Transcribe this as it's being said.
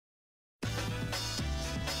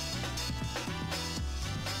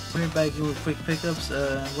We're back in with quick pickups.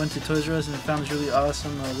 Went to Toys R Us and found this really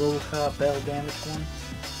awesome Robocop Battle Damage one.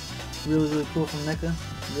 Really cool from NECA.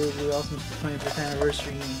 Really awesome. It's the 25th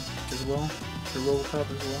anniversary as well for Robocop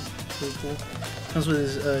as well. Really cool. Comes with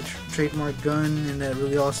his trademark gun and that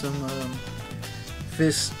really awesome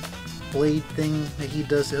fist blade thing that he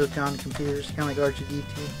does to hook on computers, kind of like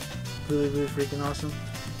R2-D2. Really freaking awesome.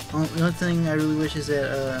 The only thing I really wish is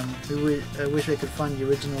that I wish I could find the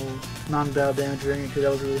original non-battle damage variant, because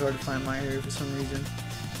that was really hard to find in my area for some reason.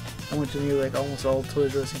 I went to near like almost all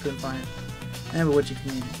Toys R Us and couldn't find it. Yeah, but what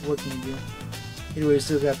can you do? Anyway,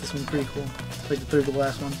 still got this one pretty cool. It's like the third to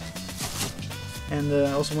last one. And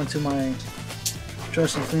I also went to my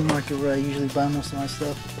trusted flea market where I usually buy most of my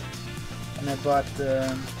stuff. And I bought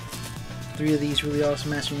 3 of these really awesome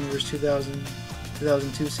Master Universe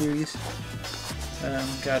 2002 series.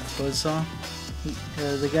 Got Buzzsaw.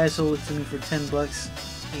 The guy sold it to me for $10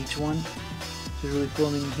 each one. Which is really cool.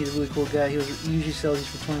 I mean, he's a really cool guy. He usually sells these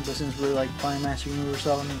for $20 since we're like buying Master Universe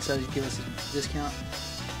off, and he decided to give us a discount.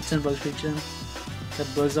 $10 for each of them. Got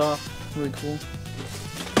Buzzsaw. Really cool.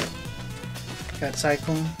 Got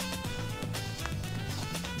Cyclone.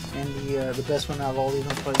 And the best one out of all these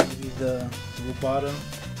ones probably going to be the Roboto.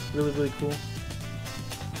 Really cool.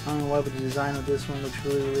 I don't know why, but the design of this one looks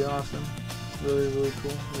really awesome. Really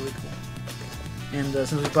cool. And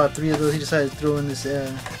since we bought 3 of those, he decided to throw in this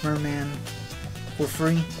Merman for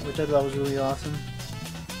free, which I thought was really awesome.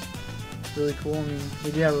 Really cool. I mean,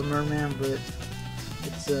 we do have a Merman, but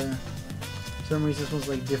it's for some reason this one's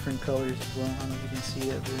like different colors as well. I don't know if you can see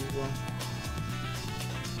it very well.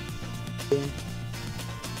 Okay.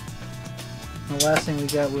 The last thing we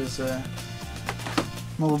got was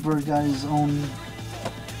Mobile Bird got his own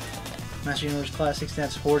Master Universe Classics.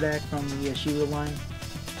 That's Hordak from the She-Ra line.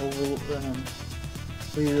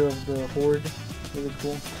 Leader of the Horde. Really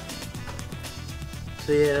cool.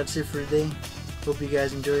 So yeah, that's it for today. Hope you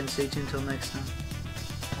guys enjoyed and stay tuned until next time.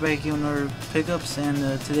 Back here on our pickups,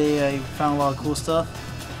 and today I found a lot of cool stuff.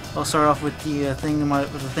 I'll start off with the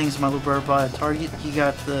things my little brother bought at Target. He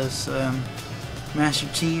got this Master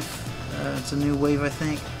Chief. It's a new wave, I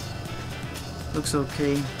think. Looks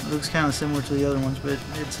okay. It looks kind of similar to the other ones, but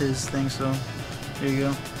it's his thing, so there you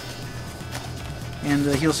go. And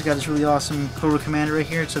he also got this really awesome Cobra Commander right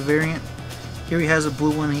here. It's a variant. Here he has a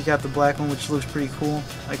blue one, he got the black one, which looks pretty cool.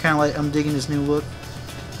 I'm digging this new look.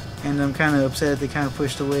 And I'm kind of upset that they kind of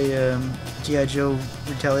pushed away G.I. Joe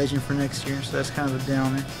Retaliation for next year, so that's kind of a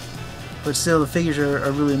downer. But still, the figures are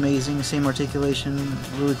really amazing. Same articulation,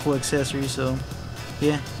 really cool accessories, so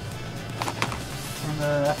yeah. And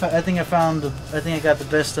I think I got the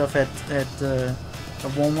best stuff at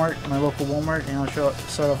Walmart, my local Walmart, and I'll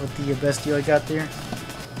start off with the best deal I got there.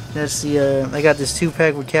 That's I got this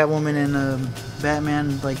 2-pack with Catwoman and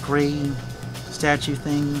Batman, like gray statue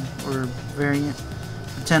thing or variant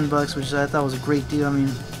for $10, which I thought was a great deal. I mean,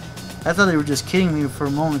 I thought they were just kidding me for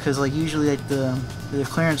a moment, because like usually like the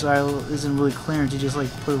clearance aisle isn't really clearance. You just like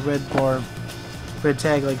put a red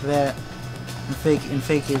tag like that and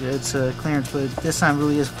fake it. It's clearance, but this time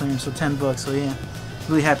really is clearance, so $10. So yeah,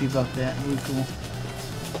 really happy about that. Really cool.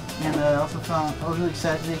 And I was really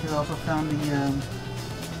excited today because I also found the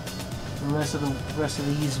rest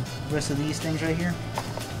of these things right here.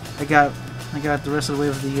 I got the rest of the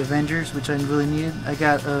wave of the Avengers, which I really needed. I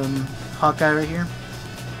got Hawkeye right here.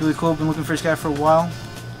 Really cool. Been looking for this guy for a while,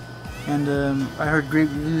 and I heard great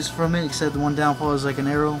reviews from it. Except the one downfall is like an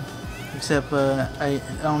arrow. Except I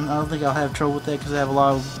don't think I'll have trouble with that because I have a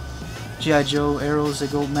lot of G.I. Joe arrows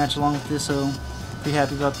that go match along with this. So pretty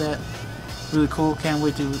happy about that. Really cool. Can't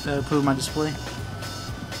wait to put it on my display.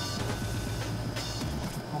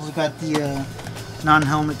 Also got the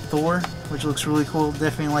non-helmet Thor, which looks really cool.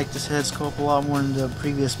 Definitely like this head sculpt a lot more than the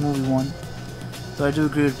previous movie one. So I do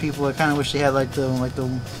agree with people. I kind of wish they had like the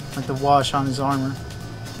wash on his armor.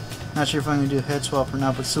 Not sure if I'm gonna do a head swap or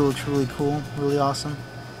not, but still looks really cool, really awesome.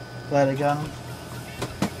 Glad I got him.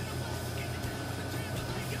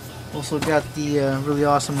 Also got the really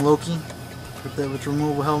awesome Loki with the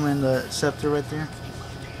removable helmet and the scepter right there.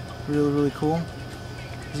 Really cool.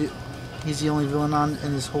 He's the only villain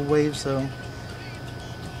in this whole wave, so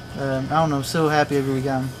I don't know. I'm so happy I really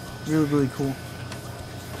got him. Really cool.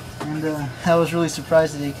 And I was really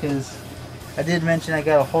surprised today because I did mention I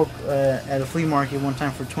got a Hulk at a flea market one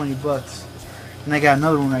time for $20, and I got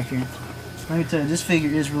another one right here. Let me tell you, this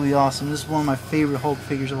figure is really awesome. This is one of my favorite Hulk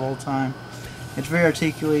figures of all time. It's very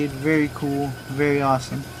articulated, very cool, very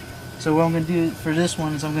awesome. So what I'm going to do for this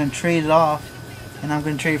one is I'm going to trade it off, and I'm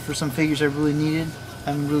going to trade for some figures I really need.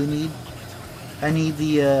 I need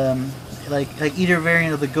the like either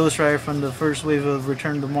variant of the Ghost Rider from the first wave of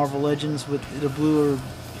Return to Marvel Legends with the blue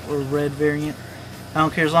or red variant. I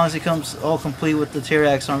don't care as long as it comes all complete with the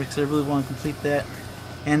Terrax armor, because I really want to complete that.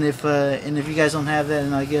 And if you guys don't have that,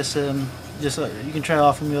 then I guess just you can try to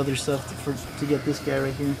offer me other stuff to get this guy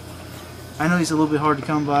right here. I know he's a little bit hard to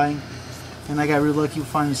come by, and I got really lucky with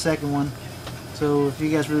finding the second one. So if you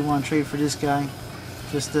guys really want to trade for this guy,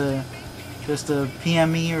 just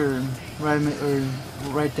PM me or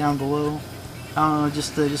write down below. I don't know,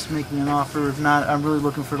 just make me an offer. If not, I'm really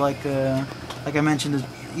looking for like I mentioned,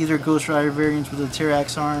 either Ghost Rider variants with the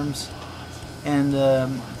Terrax arms, and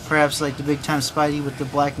perhaps like the big time Spidey with the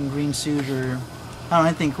black and green suit, or I don't know,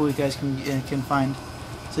 anything cool you guys can find.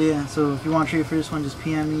 So yeah, so if you want to trade for this one, just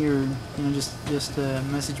PM me, or just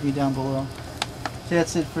message me down below. So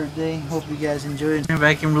that's it for today. Hope you guys enjoyed.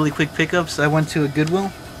 Back in really quick pickups. I went to a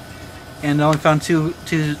Goodwill, and I only found two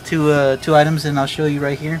items, and I'll show you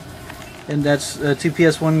right here. And that's two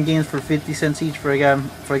PS1 games for 50 cents each. I got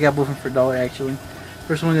both of them for $1 actually.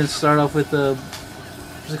 First one, I'm gonna start off with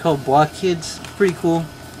what's it called? Block Kids. Pretty cool.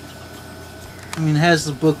 I mean, it has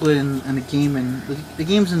the booklet and the game, and the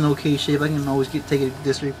game's in okay shape. I can always take a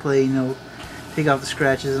disc replay, take out the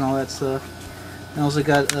scratches and all that stuff. I also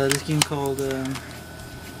got this game called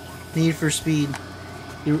Need for Speed,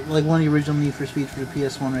 like one of the original Need for Speed for the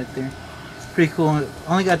PS1 right there. Pretty cool. I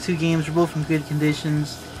only got two games. They're both in good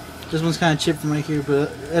conditions. This one's kind of chipped from right here, but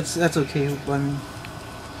that's okay by me.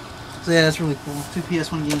 So yeah, that's really cool. Two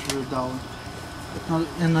PS1 games for $1.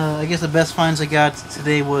 And I guess the best finds I got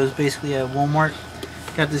today was basically at Walmart.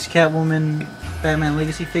 Got this Catwoman Batman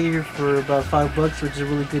Legacy figure for about $5, which is a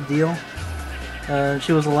really good deal.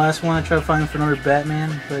 She was the last one. I tried to find for another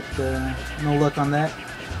Batman, but no luck on that.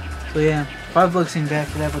 So yeah, $5 ain't bad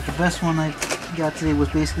for that. But the best one I got today was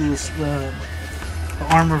basically this the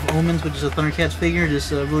Armor of Omens, which is a Thundercats figure.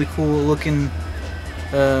 Just really cool looking.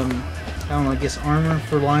 I don't know, I guess armor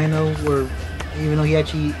for Lion-O, where even though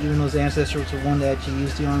his ancestor was the one that actually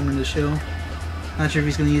used the armor in the show. Not sure if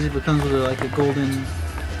he's gonna use it, but comes with like a golden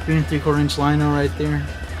 3 3/4-inch Lion-O right there.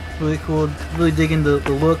 Really cool. Really digging the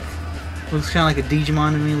look. Looks kind of like a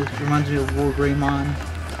Digimon to me. Reminds me of War Greymon.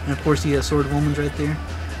 And of course the Sword of Omens right there.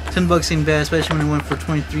 $10 ain't bad, especially when it went for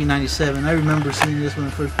 $23.97. I remember seeing this when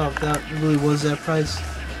it first popped out. It really was that price.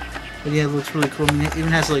 But yeah, it looks really cool. I mean, it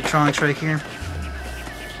even has electronics right here.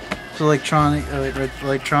 So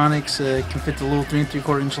electronics can fit the little 3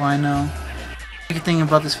 3/4-inch Lion-O. The thing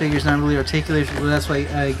about this figure is not really articulated, so that's why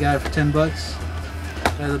I got it for $10.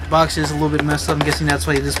 The box is a little bit messed up. I'm guessing that's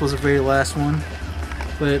why this was the very last one.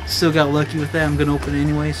 But still got lucky with that. I'm gonna open it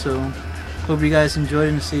anyway. So hope you guys enjoyed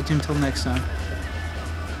it, and stay tuned until next time.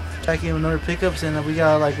 Back in with another pickups, and we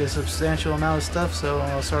got like a substantial amount of stuff. So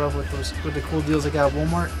I'll start off with the cool deals I got at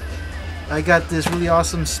Walmart. I got this really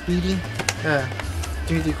awesome Speedy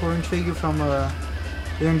 3 3/4-inch figure from the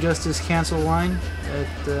Injustice Cancel line.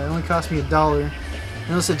 It only cost me $1. I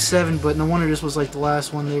know it said $7, but no wonder this was like the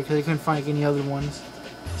last one there, because I couldn't find any other ones.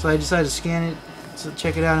 So I decided to scan it to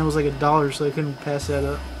check it out, and it was like $1, so I couldn't pass that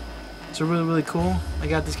up. So really cool. I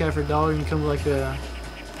got this guy for $1, and it comes with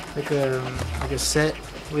like a set.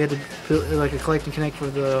 We had to build like a collect and connect for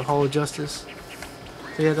the Hall of Justice.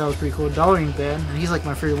 So yeah, that was pretty cool. $1 ain't bad, and he's like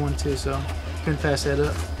my favorite one too, so couldn't pass that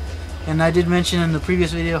up. And I did mention in the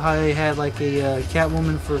previous video how I had like a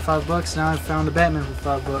Catwoman for $5. Now I found a Batman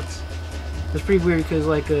for $5. It's pretty weird, because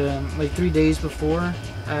like 3 days before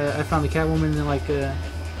I found the Catwoman, and then like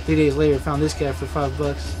 3 days later I found this guy for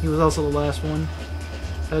 $5. He was also the last one.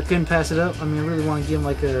 I couldn't pass it up. I mean, I really want to give him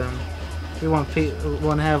like we want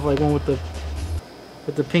to have like one with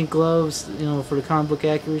the pink gloves, for the comic book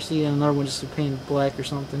accuracy, and another one just to paint black or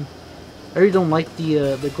something. I really don't like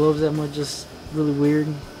the gloves that much. Just really weird.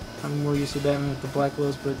 I'm more used to Batman with the black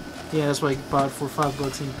gloves, but yeah, that's why I bought it for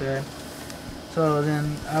 $5. Ain't bad. So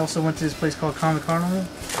then I also went to this place called Comic Carnival.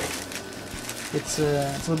 It's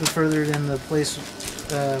a little bit further than the place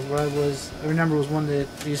where I was. I remember it was one that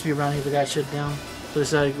used to be around here that got shut down. So I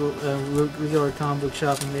decided to go regular comic book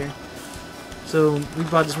shopping there. So we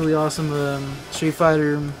bought this really awesome Street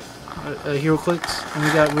Fighter Hero Clicks, and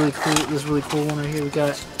we got this really cool one right here. We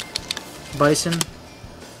got Bison.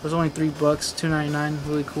 It was only $3, $2.99.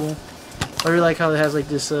 Really cool. I really like how it has like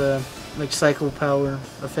this like cycle power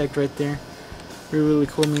effect right there. Really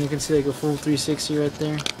cool. I mean, you can see like a full 360 right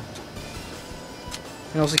there.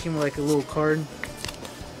 It also came with like a little card.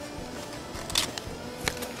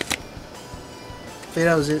 So yeah,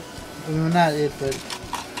 that was it. I mean, not it, but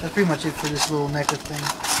that's pretty much it for this little NECA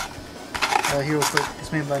thing. Hero Click.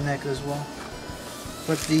 It's made by NECA as well.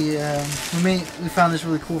 But we found this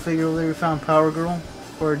really cool figure over there. We found Power Girl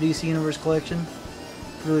for our DC Universe collection.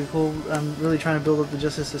 Really cool. I'm really trying to build up the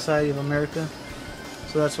Justice Society of America.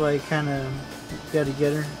 So that's why I kind of got to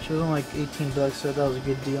get her. She was only like 18 bucks, so that was a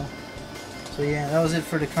good deal. So yeah, that was it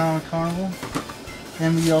for the Comic Carnival.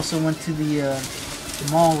 Then we also went to the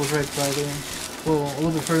mall, was right by there. Well, a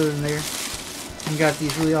little bit further than there. And got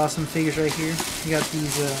these really awesome figures right here. We got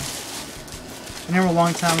these, I remember a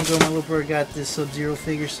long time ago my little brother got this Sub-Zero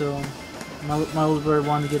figure, so my little brother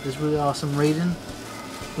wanted to get this really awesome Raiden.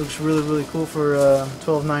 Looks really, really cool for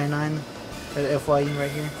 $12.99 at FYE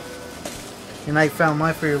right here. And I found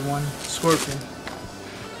my favorite one, Scorpion.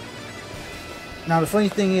 Now the funny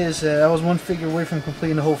thing is, I was one figure away from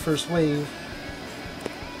completing the whole first wave,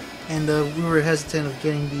 and we were hesitant of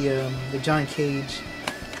getting the Johnny Cage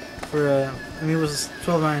for I mean, it was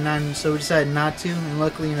 $12.99, so we decided not to. And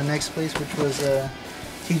luckily, in the next place, which was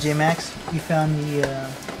TJ Maxx, we found the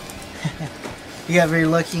we got very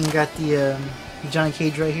lucky and got the Johnny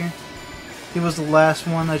Cage right here. He was the last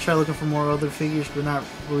one. I tried looking for more other figures, but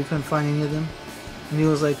we couldn't find any of them. And he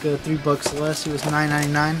was like $3 less. He was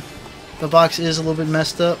 $9.99. The box is a little bit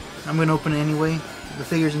messed up. I'm gonna open it anyway. The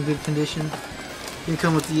figure's in good condition. You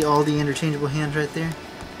come with all the interchangeable hands right there.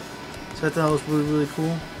 So I thought it was really, really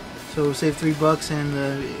cool. So save $3,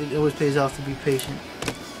 and it always pays off to be patient.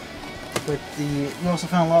 But we also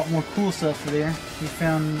found a lot more cool stuff there. We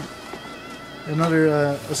found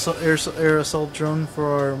another air assault drone for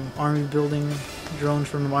our army building drones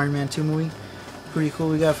from the Iron Man 2 movie. Pretty cool.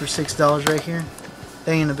 We got it for $6 right here.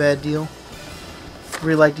 That ain't a bad deal.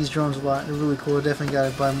 Really like these drones a lot. They're really cool. I definitely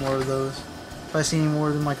gotta buy more of those. If I see any more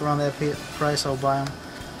of them like around that price, I'll buy them.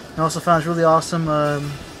 I also found this really awesome.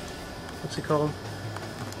 What's it called?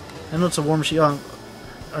 I know it's a War Machine.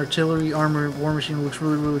 Artillery armor War Machine. Looks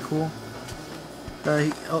really, really cool.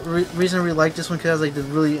 Reason I really like this one because it has like the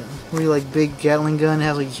really like big Gatling gun. It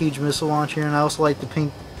has like a huge missile launcher, and I also like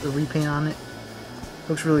the repaint on it.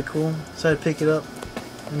 Looks really cool. Decided to pick it up.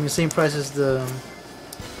 I mean, same price as the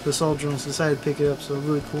assault drones. Decided to pick it up, so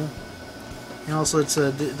really cool. And also, it's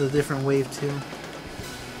the different wave too. You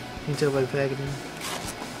can tell by the packaging.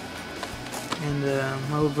 And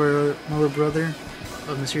my little brother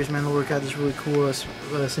of Mysterious Mandalore got this really cool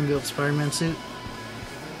symbiote Spider-Man suit.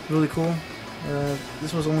 Really cool.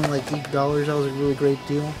 This was only like $8. That was a really great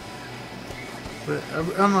deal. But I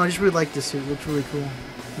don't know, I just really like this suit. It looks really cool.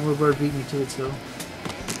 My little brother beat me to it, so.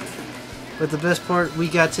 But the best part we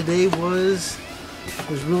got today was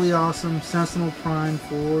really awesome Sentinel Prime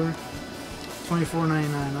for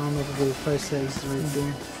 $24.99. I don't know if the price tag is right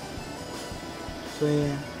there. So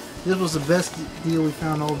yeah, this was the best deal we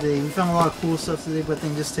found all day. We found a lot of cool stuff today, but I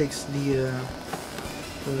think this takes the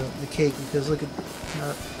cake, because look at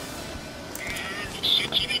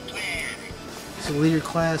so leader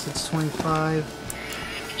class, it's 25,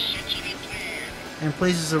 and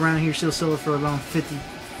places around here still sell it for around 50,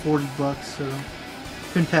 40 bucks. So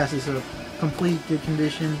couldn't pass this up. Complete, good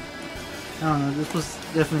condition. I don't know, this was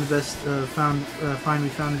definitely the best find we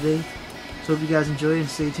found today. So hope you guys enjoy, and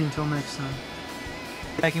stay tuned until next time.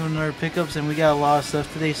 Back in with another pickups, and we got a lot of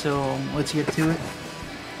stuff today, so let's get to it.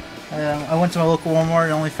 I went to my local Walmart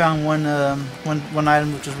and only found one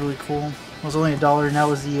item, which was really cool. It was only $1, and that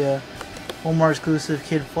was the Walmart exclusive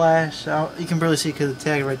Kid Flash. You can barely see it because of the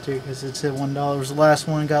tag right there, because it said $1. It was the last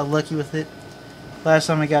one. Got lucky with it. Last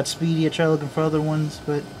time I got Speedy. I tried looking for other ones,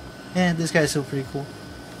 but yeah, this guy's still pretty cool.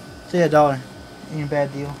 So yeah, $1. Ain't a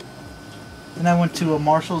bad deal. Then I went to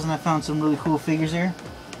Marshall's and I found some really cool figures there.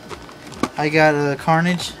 I got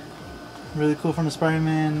Carnage, really cool, from the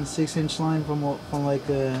Spider-Man 6-inch line from like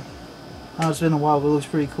I know it's been a while, but it looks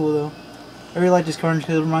pretty cool though. I really like this Carnage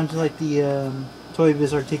because it reminds me of like the Toy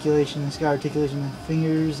Biz articulation. It's got articulation in the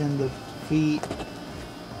fingers and the feet.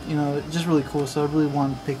 You know, just really cool. So I really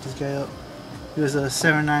wanted to pick this guy up. It was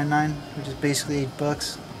 $7.99, which is basically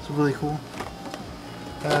 $8. It's really cool.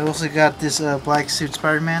 I also got this black suit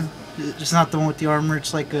Spider-Man. It's not the one with the armor.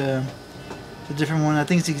 It's like a different one. I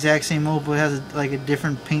think it's the exact same mold, but it has like a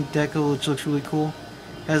different paint deco, which looks really cool.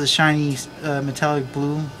 It has a shiny metallic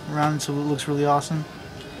blue around it, so it looks really awesome.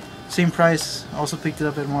 Same price. Also picked it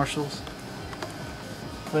up at Marshall's.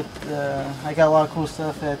 But I got a lot of cool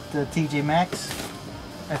stuff at TJ Maxx.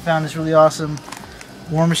 I found this really awesome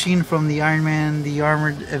War Machine from the Iron Man, the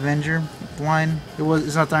Armored Avenger line.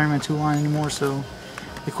 It's not the Iron Man 2 line anymore, so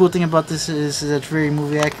the cool thing about this is that it's very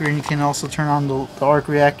movie accurate, and you can also turn on the arc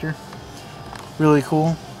reactor. Really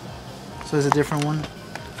cool. So it's a different one,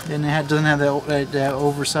 and it doesn't have that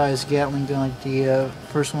oversized Gatling gun like the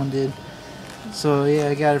first one did. So yeah,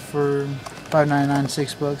 I got it for $5.99,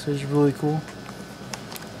 $6, which is really cool.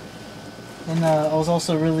 And I was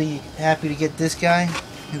also really happy to get this guy,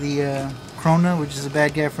 the Krona, which is a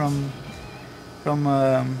bad guy from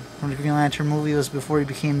the Green Lantern movie. It was before he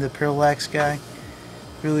became the Parallax guy.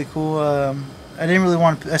 Really cool. I didn't really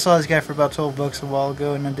want to, I saw this guy for about 12 bucks a while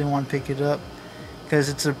ago, and I didn't want to pick it up because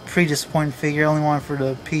it's a pretty disappointing figure. I only wanted for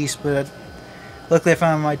the piece, but luckily I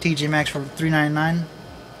found my TJ Maxx for $3.99.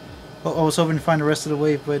 I was hoping to find the rest of the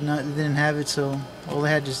wave, but they didn't have it, so all they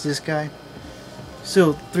had just this guy.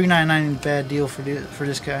 Still, $3.99 is a bad deal for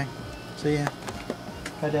this guy. So yeah,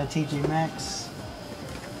 got that TJ Maxx.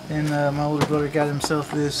 Then my older brother got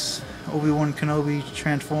himself this Obi-Wan Kenobi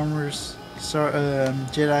Transformers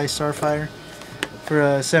Jedi Starfighter for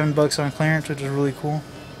 $7 on clearance, which is really cool.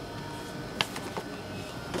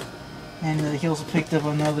 And he also picked up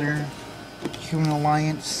another Human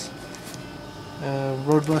Alliance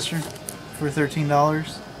Roadbuster for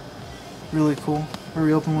 $13. Really cool. Where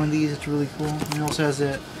we open one of these, it's really cool. And it also has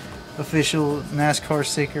that official NASCAR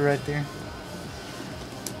sticker right there.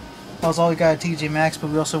 That was all we got at TJ Maxx, but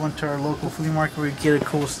we also went to our local flea market where we get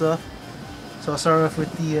cool stuff. So I'll start off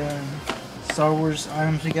with the Star Wars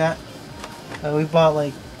items we got. We bought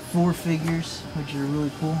like 4 figures, which are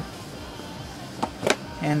really cool.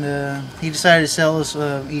 And he decided to sell us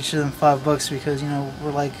each of them $5 because, you know,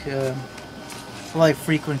 we're like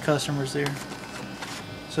frequent customers there.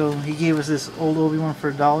 So he gave us this old Obi-Wan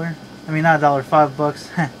for $1. I mean, not $1,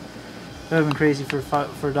 $5. That would have been crazy for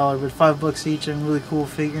 $1, but $5 each. And really cool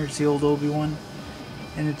figure. It's the old Obi-Wan,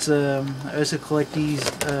 and it's I used to collect these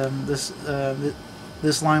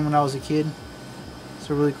this line when I was a kid.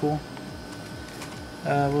 So really cool.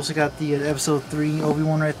 We also got the Episode 3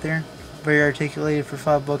 Obi-Wan right there, very articulated for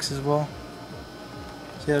 $5 as well.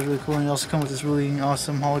 So that was really cool. And it also comes with this really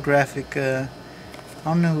awesome holographic. I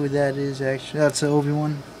don't know who that is actually. That's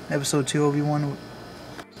Obi-Wan, Episode 2 Obi-Wan.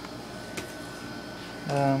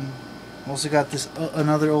 Also got this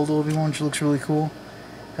another old Obi-Wan, which looks really cool.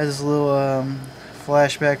 Has this little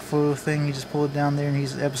flashback photo thing. You just pull it down there, and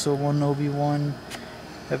he's Episode 1 Obi-Wan,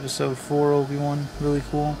 Episode 4 Obi-Wan. Really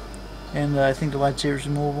cool. And I think the lightsaber's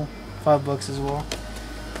removable. $5 as well.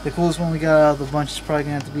 The coolest one we got out of the bunch is probably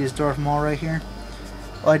gonna have to be his Darth Maul right here.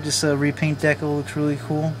 I like this repaint decal. Looks really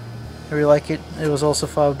cool. I really like it. It was also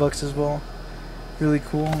 $5 as well. Really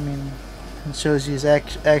cool. I mean, it shows you his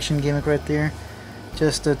action gimmick right there.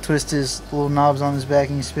 Just twist his little knobs on his back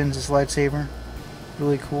and he spins his lightsaber.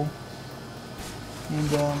 Really cool.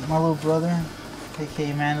 And my little brother,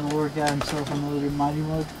 aka Mandalore, got himself another Mighty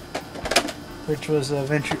Mug, which was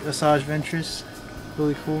Asajj Ventress.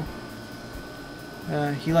 Really cool.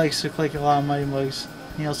 He likes to collect a lot of Mighty Mugs.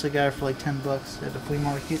 He also got it for like $10 at the flea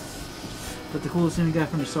market. But the coolest thing we got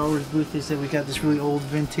from the Star Wars booth is that we got this really old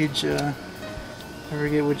vintage, I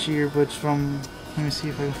forget which year, but it's from, let me see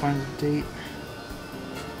if I can find the date.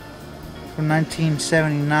 From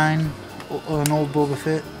 1979, an old Boba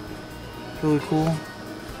Fett. Really cool.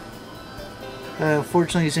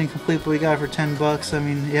 Fortunately it's incomplete, but we got it for $10. I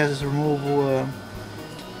mean, it has this removable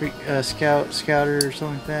scouter or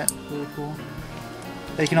something like that. Really cool.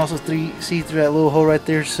 You can also see through that little hole right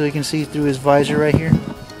there, so you can see through his visor right here.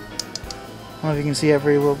 I don't know if you can see that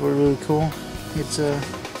very well, but really cool. It's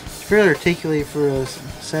fairly articulated for a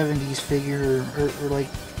 70s figure, or like,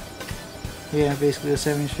 yeah, basically a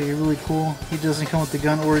 70s figure. Really cool. He doesn't come with the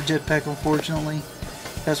gun or a jetpack, unfortunately.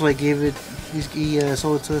 That's why I gave it. He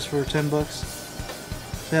sold it to us for $10.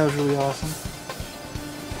 So that was really awesome.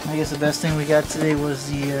 I guess the best thing we got today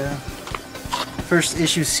was the first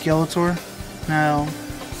issue Skeletor. Now,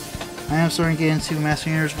 I am starting to get into Master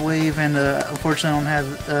Universe Wave, and unfortunately I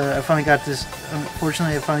don't have, I finally got this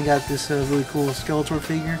really cool Skeletor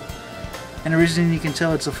figure. And the reason you can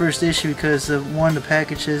tell it's the first issue because one, the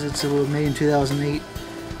package says it's made in 2008.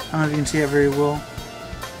 I don't know if you can see that very well,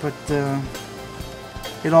 but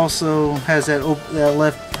it also has that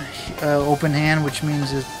left open hand, which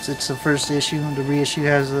means it's the first issue. The reissue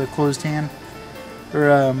has a closed hand,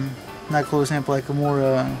 or not closed hand, but like a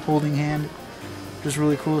more holding hand. Just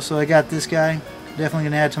really cool. So I got this guy. Definitely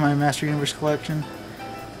gonna add to my Master Universe collection.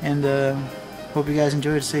 And hope you guys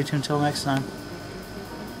enjoyed. Stay tuned until next time.